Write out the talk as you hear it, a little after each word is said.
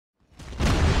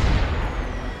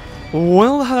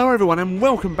Well, hello everyone and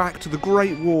welcome back to the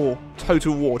Great War,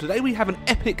 Total War. Today we have an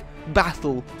epic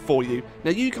battle for you.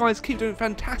 Now you guys keep doing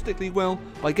fantastically well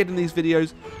by getting these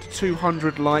videos to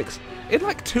 200 likes in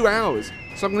like 2 hours.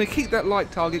 So I'm going to keep that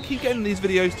like target, keep getting these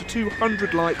videos to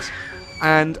 200 likes,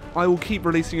 and I will keep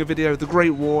releasing a video of the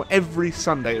Great War every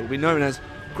Sunday. It will be known as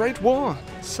Great War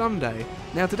Sunday.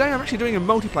 Now today I'm actually doing a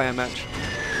multiplayer match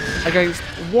against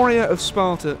Warrior of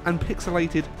Sparta and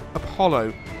Pixelated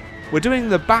Apollo. We're doing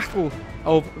the Battle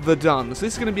of Verdun, so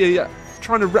this is going to be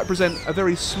trying to represent a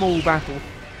very small battle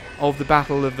of the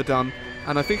Battle of Verdun,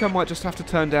 and I think I might just have to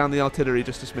turn down the artillery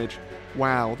just a smidge.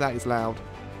 Wow, that is loud.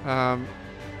 Well,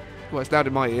 it's loud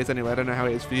in my ears anyway, I don't know how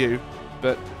it is for you,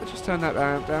 but let's just turn that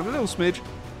down a little smidge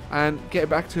and get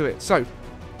back to it. So,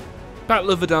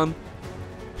 Battle of Verdun,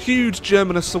 huge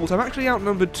German assault. I'm actually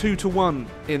outnumbered 2-1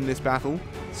 in this battle,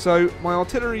 so my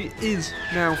artillery is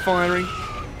now firing.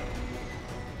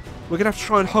 We're going to have to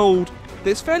try and hold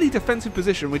this fairly defensive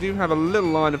position. We do have a little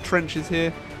line of trenches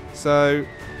here. So,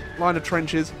 line of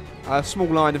trenches, a small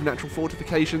line of natural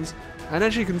fortifications. And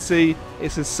as you can see,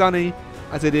 it's as sunny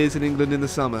as it is in England in the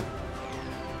summer.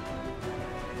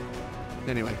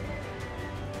 Anyway,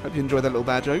 hope you enjoyed that little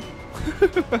bad joke.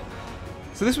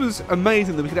 So this was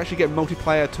amazing that we could actually get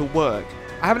multiplayer to work.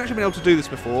 I haven't actually been able to do this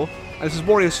before. And this is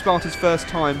Warrior of Sparta's first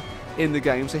time in the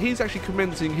game. So he's actually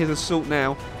commencing his assault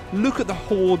now. Look at the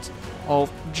hordes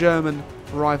of German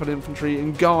rifle infantry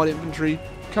and guard infantry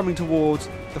coming towards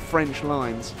the French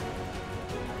lines.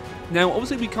 Now,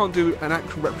 obviously we can't do an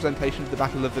actual representation of the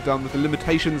Battle of Verdun with the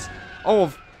limitations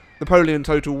of Napoleon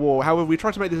Total War. However, we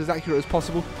try to make this as accurate as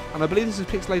possible, and I believe this is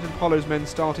Pixelated Apollo's men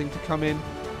starting to come in,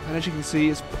 and as you can see,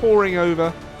 it's pouring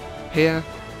over here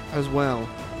as well.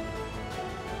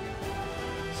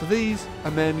 So these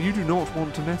are men you do not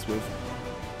want to mess with.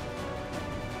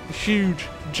 A huge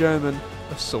German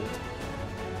assault.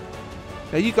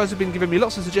 Now you guys have been giving me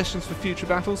lots of suggestions for future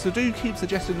battles, so do keep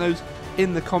suggesting those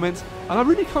in the comments, and I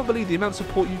really can't believe the amount of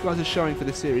support you guys are showing for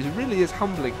this series. It really is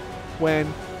humbling when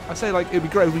I say, like, it'd be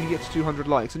great if we could get to 200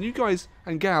 likes, and you guys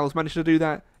and gals managed to do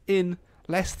that in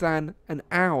less than an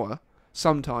hour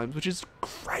sometimes, which is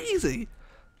crazy.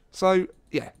 So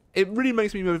yeah, it really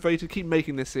makes me motivated to keep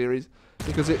making this series,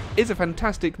 because it is a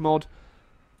fantastic mod,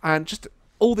 and just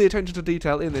all the attention to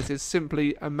detail in this is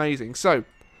simply amazing. So,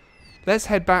 let's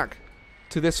head back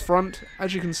to this front.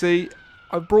 As you can see,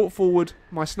 I've brought forward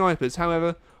my snipers.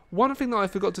 However, one thing that I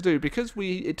forgot to do, because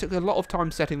it took a lot of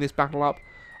time setting this battle up,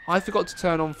 I forgot to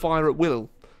turn on fire at will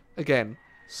again.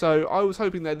 So, I was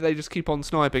hoping that they just keep on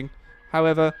sniping.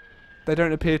 However, they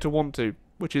don't appear to want to,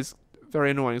 which is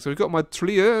very annoying. So, we've got my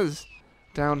tirailleurs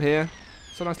down here.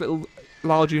 It's a nice little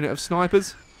large unit of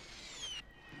snipers.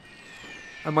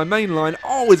 And my main line,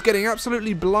 is getting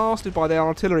absolutely blasted by the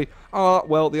artillery.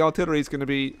 Well, the artillery is going to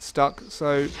be stuck,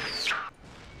 so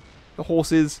the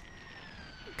horses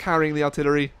carrying the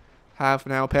artillery have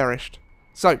now perished.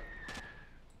 So,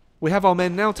 we have our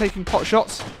men now taking pot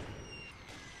shots.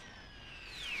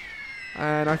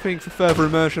 And I think for further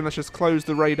immersion, let's just close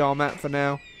the radar map for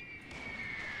now.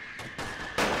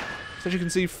 So as you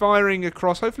can see, firing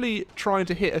across, hopefully trying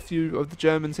to hit a few of the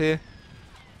Germans here.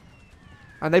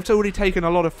 And they've already taken a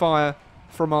lot of fire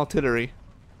from artillery.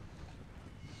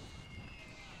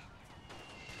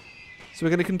 So we're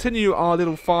going to continue our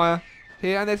little fire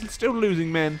here, and they're still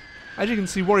losing men. As you can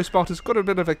see, Warrior Sparta's got a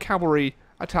bit of a cavalry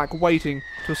attack waiting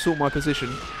to assault my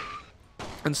position.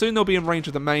 And soon they'll be in range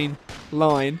of the main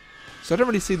line, so I don't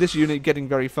really see this unit getting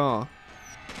very far.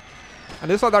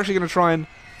 And it looks like they're actually going to try and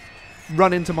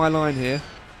run into my line here.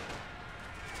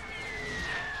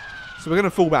 So we're going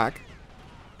to fall back.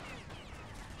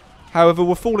 However,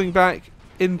 we're falling back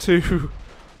into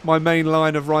my main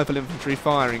line of rifle infantry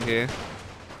firing here.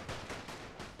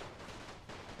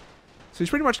 So he's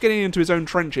pretty much getting into his own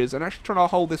trenches and actually trying to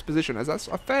hold this position, as that's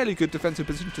a fairly good defensive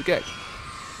position to get.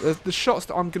 The shots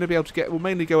that I'm going to be able to get will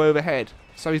mainly go overhead,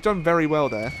 so he's done very well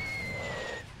there.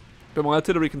 But my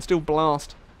artillery can still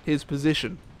blast his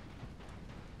position.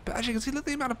 But as you can see, look at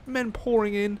the amount of men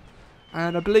pouring in,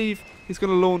 and I believe he's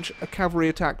going to launch a cavalry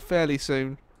attack fairly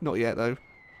soon. Not yet, though.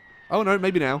 Oh no,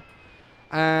 maybe now.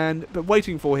 But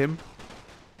waiting for him,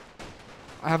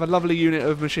 I have a lovely unit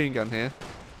of machine gun here.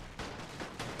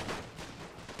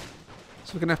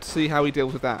 So we're going to have to see how he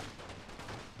deals with that.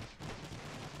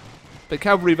 But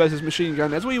cavalry versus machine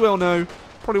gun, as we well know,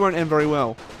 probably won't end very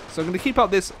well. So I'm going to keep up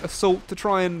this assault to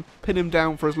try and pin him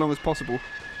down for as long as possible.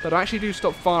 But I actually do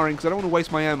stop firing because I don't want to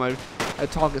waste my ammo at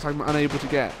targets I'm unable to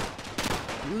get.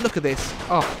 Look at this.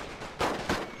 Oh.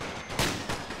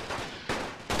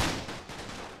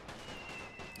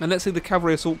 And let's see the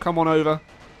cavalry assault come on over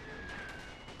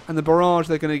And the barrage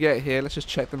they're going to get here, let's just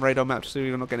check the radar map to see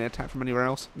we're not getting attacked from anywhere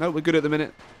else. No, we're good at the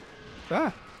minute.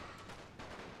 Ah.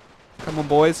 Come on,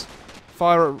 boys.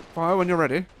 Fire when you're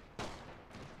ready.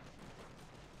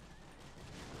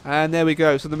 And there we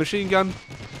go. So the machine gun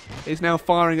is now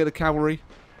firing at the cavalry.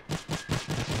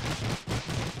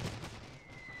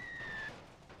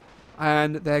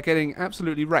 And they're getting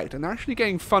absolutely wrecked. And they're actually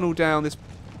getting funneled down this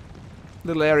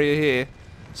little area here.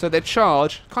 So their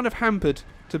charge kind of hampered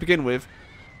to begin with.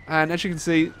 And as you can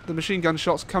see, the machine gun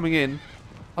shots coming in.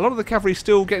 A lot of the cavalry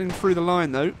still getting through the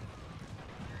line though.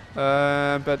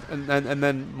 And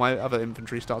then my other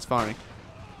infantry starts firing.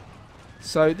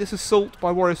 So this assault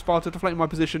by Warrior Sparta deflating my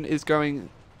position is going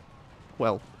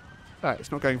well.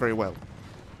 It's not going very well.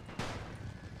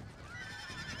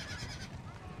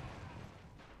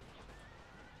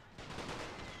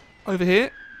 Over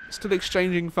here, still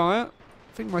exchanging fire.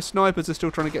 I think my snipers are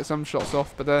still trying to get some shots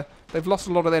off, but they've lost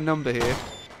a lot of their number here.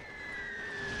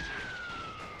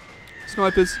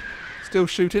 Snipers still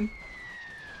shooting.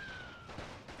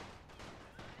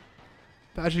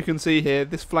 But as you can see here,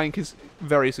 this flank is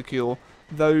very secure.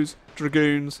 Those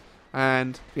dragoons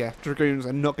and dragoons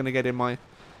are not going to get into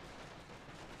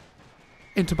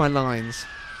my lines.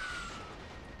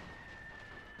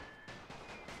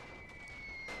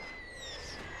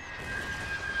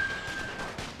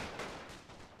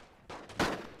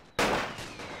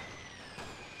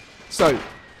 So,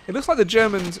 it looks like the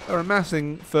Germans are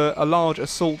amassing for a large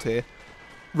assault here,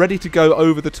 ready to go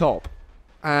over the top.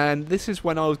 And this is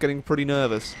when I was getting pretty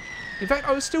nervous. In fact,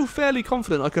 I was still fairly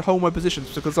confident I could hold my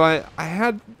positions because I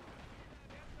had...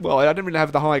 Well, I didn't really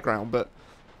have the high ground, but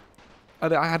I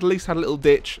had at least had a little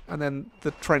ditch and then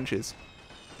the trenches.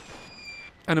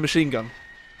 And a machine gun,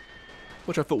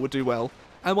 which I thought would do well.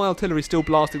 And my artillery still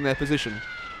blasting their position.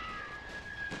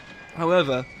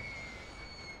 However,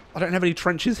 I don't have any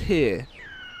trenches here.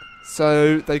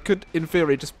 So they could, in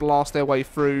theory, just blast their way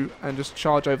through and just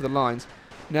charge over the lines.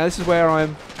 Now this is where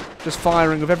I'm just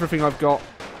firing with everything I've got,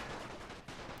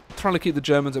 trying to keep the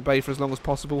Germans at bay for as long as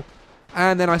possible,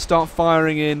 and then I start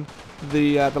firing in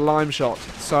the lime shot.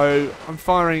 So I'm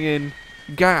firing in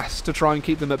gas to try and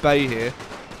keep them at bay here.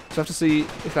 So I have to see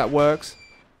if that works.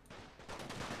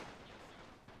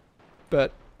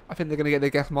 But I think they're going to get their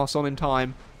gas masks on in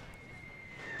time.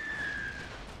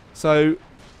 So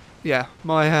yeah,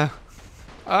 my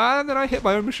and then I hit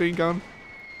my own machine gun.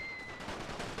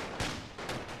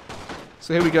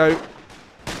 So here we go.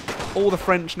 All the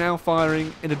French now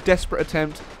firing in a desperate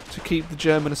attempt to keep the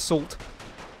German assault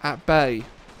at bay.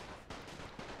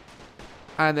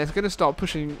 And they're going to start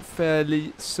pushing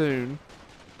fairly soon.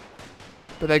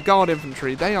 But their guard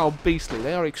infantry, they are beastly.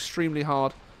 They are extremely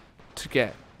hard to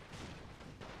get.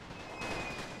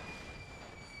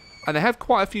 And they have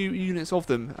quite a few units of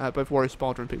them, both Warrior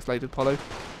Sparta and Pixelated Apollo.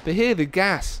 But here the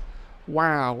gas,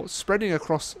 wow, spreading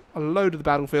across a load of the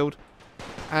battlefield.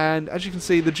 And as you can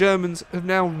see, the Germans have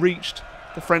now reached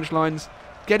the French lines,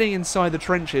 getting inside the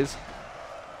trenches.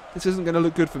 This isn't going to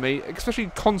look good for me, especially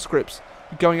conscripts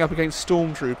going up against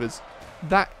stormtroopers.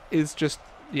 That is just,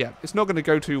 yeah, it's not going to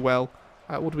go too well.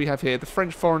 What do we have here? The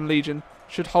French Foreign Legion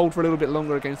should hold for a little bit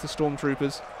longer against the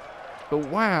stormtroopers. But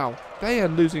wow, they are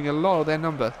losing a lot of their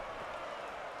number.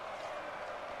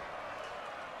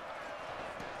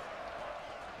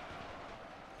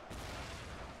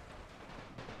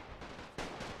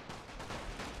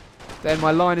 Then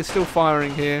my line is still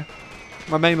firing here.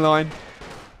 My main line,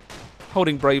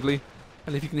 holding bravely.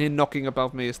 And if you can hear knocking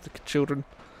above me, it's the children.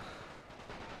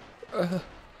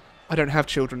 I don't have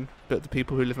children, but the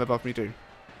people who live above me do.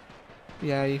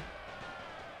 Yay.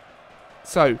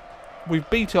 So, we've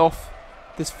beat off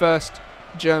this first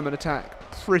German attack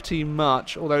pretty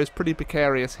much, although it's pretty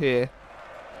precarious here.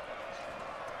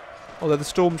 Although the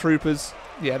stormtroopers,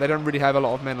 yeah, they don't really have a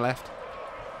lot of men left.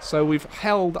 So we've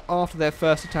held after their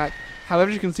first attack. However,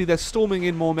 as you can see, they're storming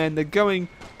in more men. They're going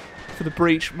for the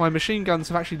breach. My machine guns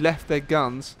have actually left their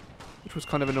guns, which was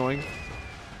kind of annoying.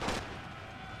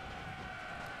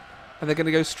 And they're going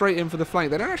to go straight in for the flank.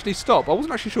 They don't actually stop. I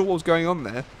wasn't actually sure what was going on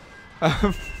there. I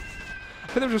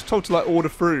think they were just told to like order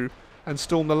through and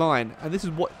storm the line. And this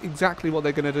is exactly what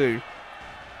they're going to do.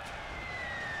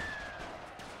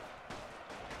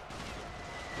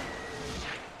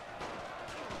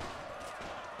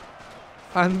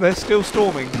 And they're still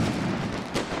storming.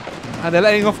 And they're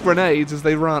letting off grenades as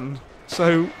they run.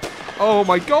 So, oh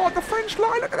my god, the French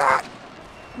line, look at that!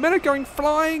 Men are going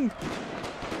flying!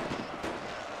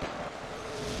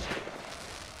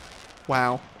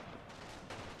 Wow.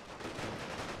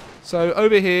 So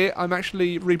over here, I'm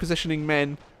actually repositioning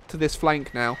men to this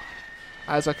flank now.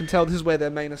 As I can tell, this is where their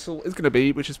main assault is going to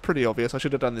be, which is pretty obvious. I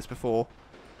should have done this before.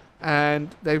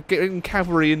 And they're getting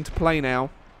cavalry into play now.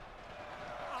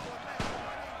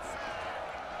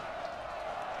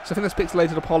 So I think that's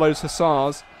Pixelated Apollo's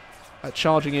Hussars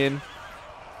charging in.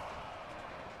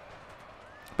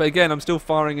 But again, I'm still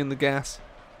firing in the gas.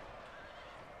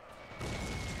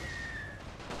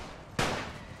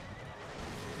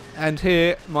 And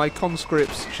here, my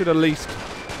conscripts should at least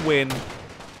win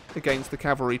against the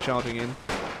cavalry charging in.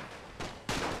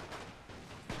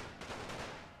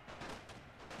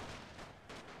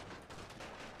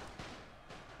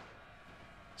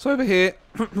 So over here,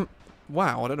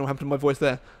 wow, I don't know what happened to my voice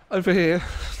there. Over here,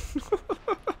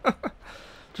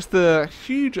 just the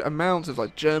huge amounts of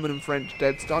like German and French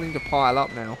dead starting to pile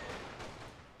up now.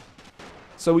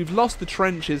 So we've lost the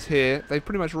trenches here. They've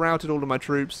pretty much routed all of my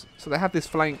troops. So they have this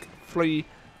flank free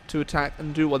to attack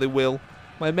and do what they will.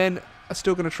 My men are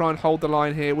still going to try and hold the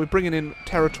line here. We're bringing in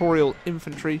territorial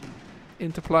infantry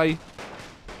into play.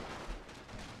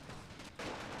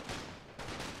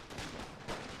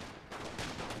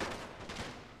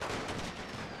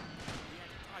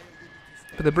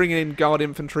 But they're bringing in guard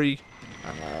infantry.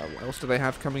 What else do they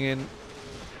have coming in?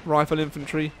 Rifle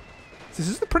infantry. This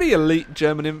is a pretty elite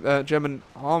German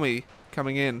army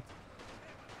coming in.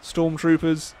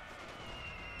 Stormtroopers.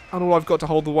 And all I've got to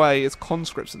hold the way is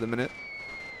conscripts at the minute.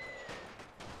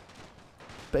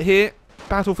 But here,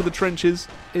 battle for the trenches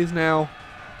is now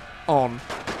on.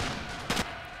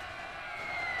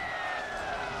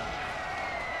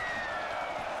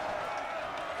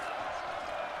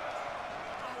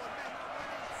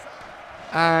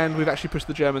 And we've actually pushed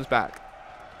the Germans back.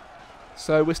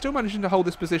 So we're still managing to hold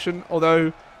this position,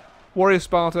 although Warrior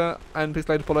Sparta and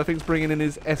Pixelated Apollo I think is bringing in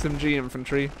his SMG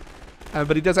infantry.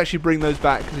 But he does actually bring those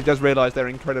back because he does realise they're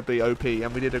incredibly OP,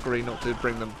 and we did agree not to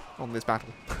bring them on this battle.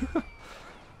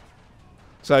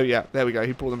 So yeah, there we go,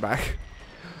 he brought them back.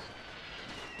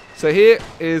 So here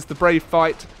is the brave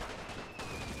fight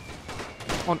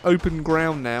on open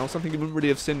ground now, something you wouldn't really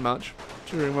have seen much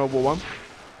during World War I.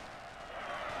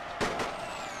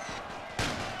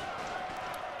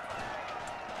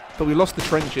 But we lost the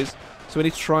trenches, so we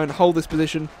need to try and hold this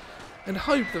position and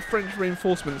hope that French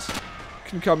reinforcements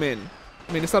can come in.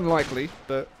 I mean, it's unlikely,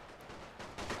 but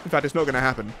in fact it's not going to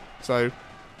happen. So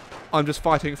I'm just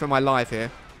fighting for my life here.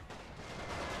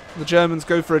 The Germans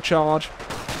go for a charge.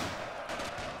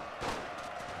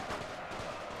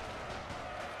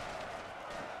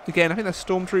 Again, I think they're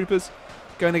stormtroopers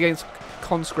going against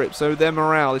conscripts, so their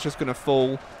morale is just going to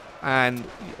fall, and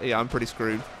yeah, I'm pretty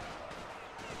screwed.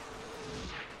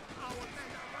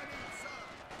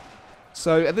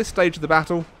 So at this stage of the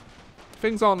battle,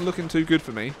 things aren't looking too good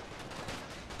for me.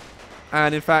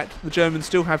 And in fact, the Germans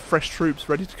still have fresh troops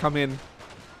ready to come in.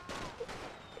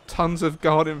 Tons of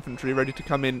guard infantry ready to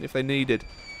come in if they needed.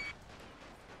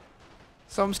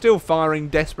 So I'm still firing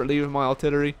desperately with my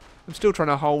artillery. I'm still trying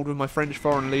to hold with my French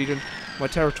Foreign Legion, my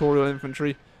territorial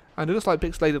infantry. And it looks like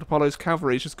Pixelated Apollo's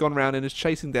cavalry has just gone around and is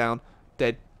chasing down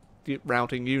dead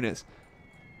routing units.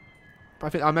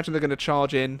 But I imagine they're going to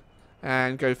charge in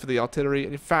and go for the artillery.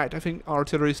 And in fact, I think our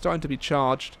artillery is starting to be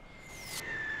charged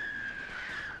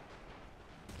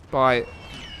by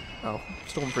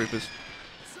stormtroopers.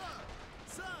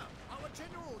 Sir, our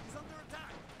general is under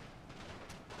attack.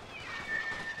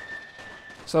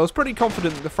 So I was pretty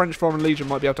confident that the French Foreign Legion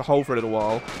might be able to hold for a little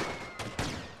while.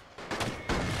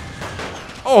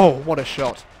 Oh, what a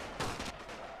shot.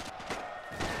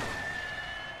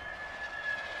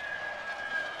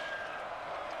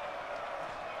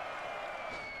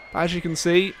 As you can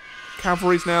see,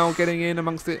 cavalry's now getting in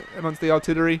amongst the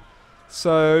artillery.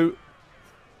 So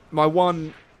my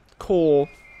one core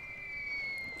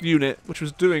unit, which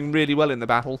was doing really well in the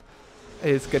battle,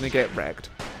 is going to get wrecked.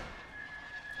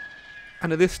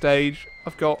 And at this stage,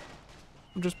 I'm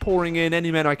just pouring in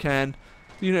any men I can.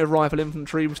 The unit of rifle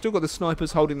infantry. We've still got the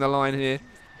snipers holding the line here.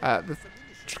 The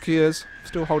Tracheers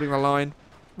still holding the line.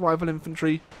 Rifle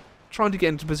infantry trying to get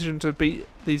into position to beat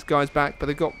these guys back, but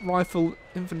they've got rifle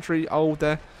infantry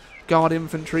there, guard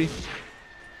infantry.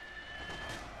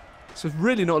 So it's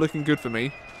really not looking good for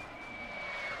me.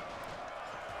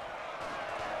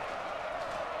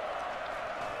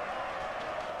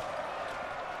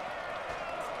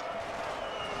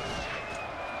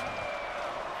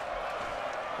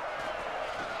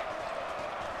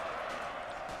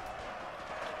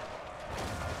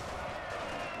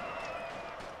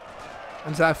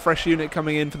 And so that fresh unit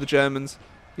coming in for the Germans.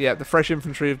 Yeah, the fresh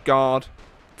infantry of guard,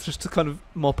 just to kind of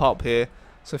mop up here.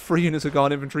 So 3 units of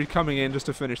guard infantry coming in just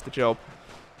to finish the job.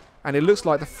 And it looks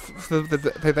like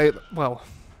the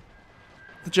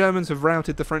Germans have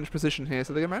routed the French position here,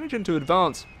 so they're managing to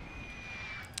advance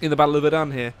in the Battle of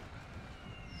Verdun here.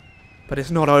 But it's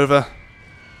not over.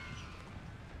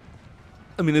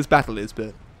 I mean, this battle is,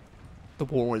 but the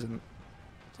war isn't.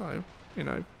 So, you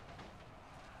know.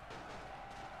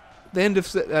 The end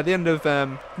of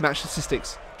match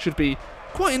statistics should be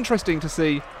quite interesting to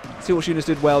see which units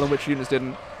did well and which units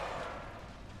didn't.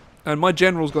 And my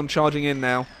general's gone charging in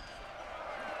now.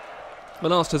 The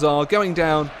last Hussar going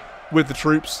down with the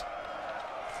troops.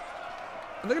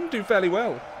 And they're going to do fairly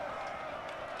well.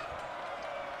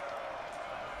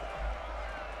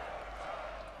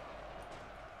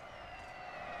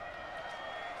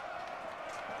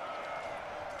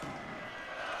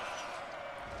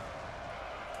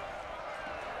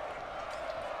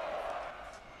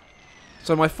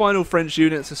 So my final French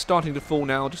units are starting to fall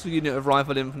now. Just a unit of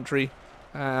rifle infantry.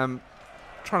 Trying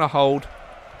to hold.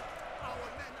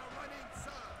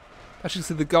 As you can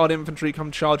see, the guard infantry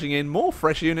come charging in. More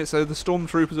fresh units, so the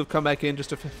stormtroopers have come back in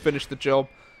just to finish the job.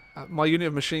 My unit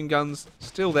of machine guns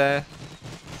still there.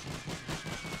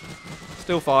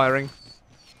 Still firing.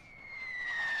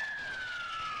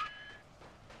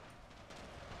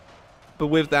 But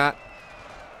with that,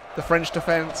 the French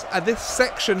defence at this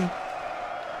section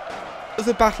of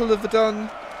the Battle of Verdun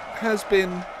has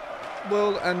been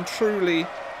well and truly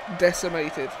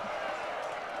decimated.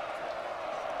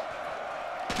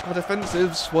 Our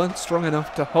defensives weren't strong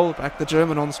enough to hold back the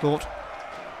German onslaught.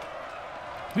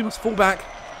 We must fall back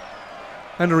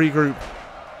and regroup.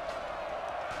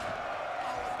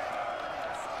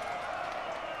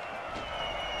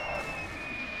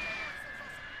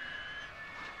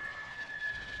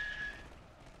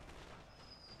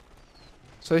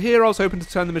 So here I was hoping to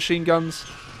turn the machine guns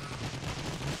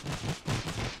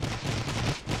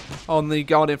on the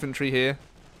guard infantry here.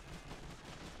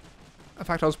 In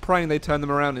fact, I was praying they'd turn them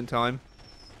around in time.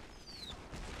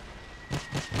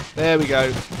 There we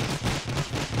go.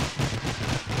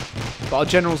 But our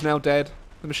general's now dead.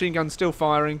 The machine gun's still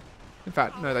firing. In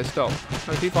fact, no, they stopped.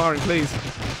 No, keep firing, please.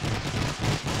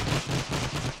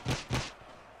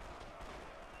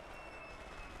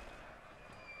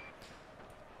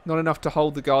 Not enough to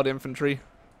hold the guard infantry.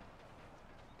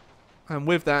 And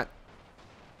with that,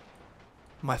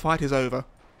 my fight is over.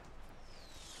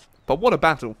 But what a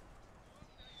battle.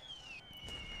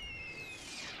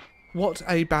 What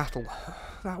a battle.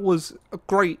 That was a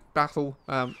great battle.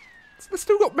 They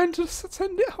still got men to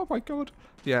send it. Oh my god.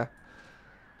 Yeah.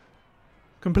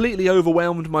 Completely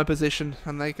overwhelmed my position,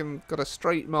 and they got a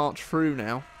straight march through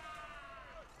now.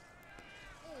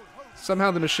 Somehow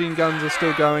the machine guns are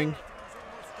still going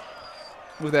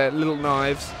with their little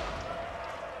knives.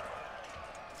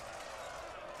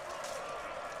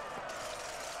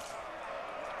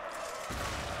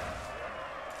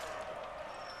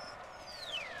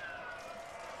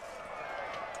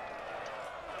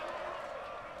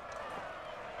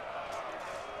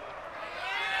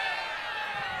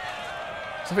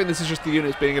 I think this is just the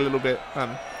units being a little bit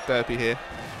derpy here.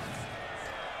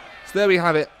 So there we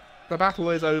have it. The battle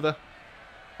is over.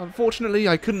 Unfortunately,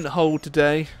 I couldn't hold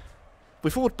today. We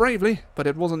fought bravely, but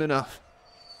it wasn't enough.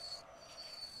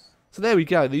 So there we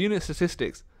go, the unit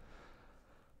statistics.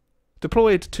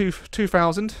 Deployed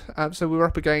 2,000, so we were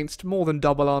up against more than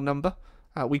double our number.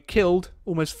 We killed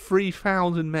almost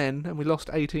 3,000 men, and we lost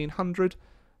 1,800.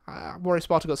 Warrior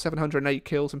Sparta got 708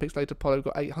 kills, and Pixelated Apollo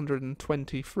got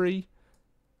 823.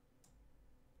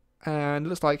 And it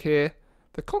looks like here,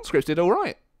 the conscripts did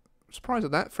alright. Surprised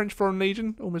at that. French Foreign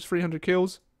Legion, almost 300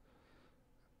 kills.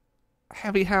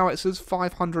 Heavy howitzers,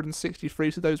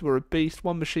 563, so those were a beast.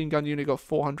 One machine gun unit got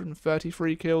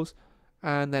 433 kills.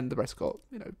 And then the rest got,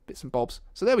 you know, bits and bobs.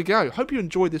 So there we go. Hope you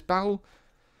enjoyed this battle.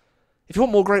 If you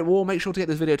want more Great War, make sure to get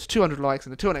this video to 200 likes.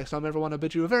 And until next time, everyone, I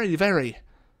bid you a very, very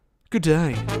good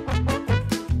day.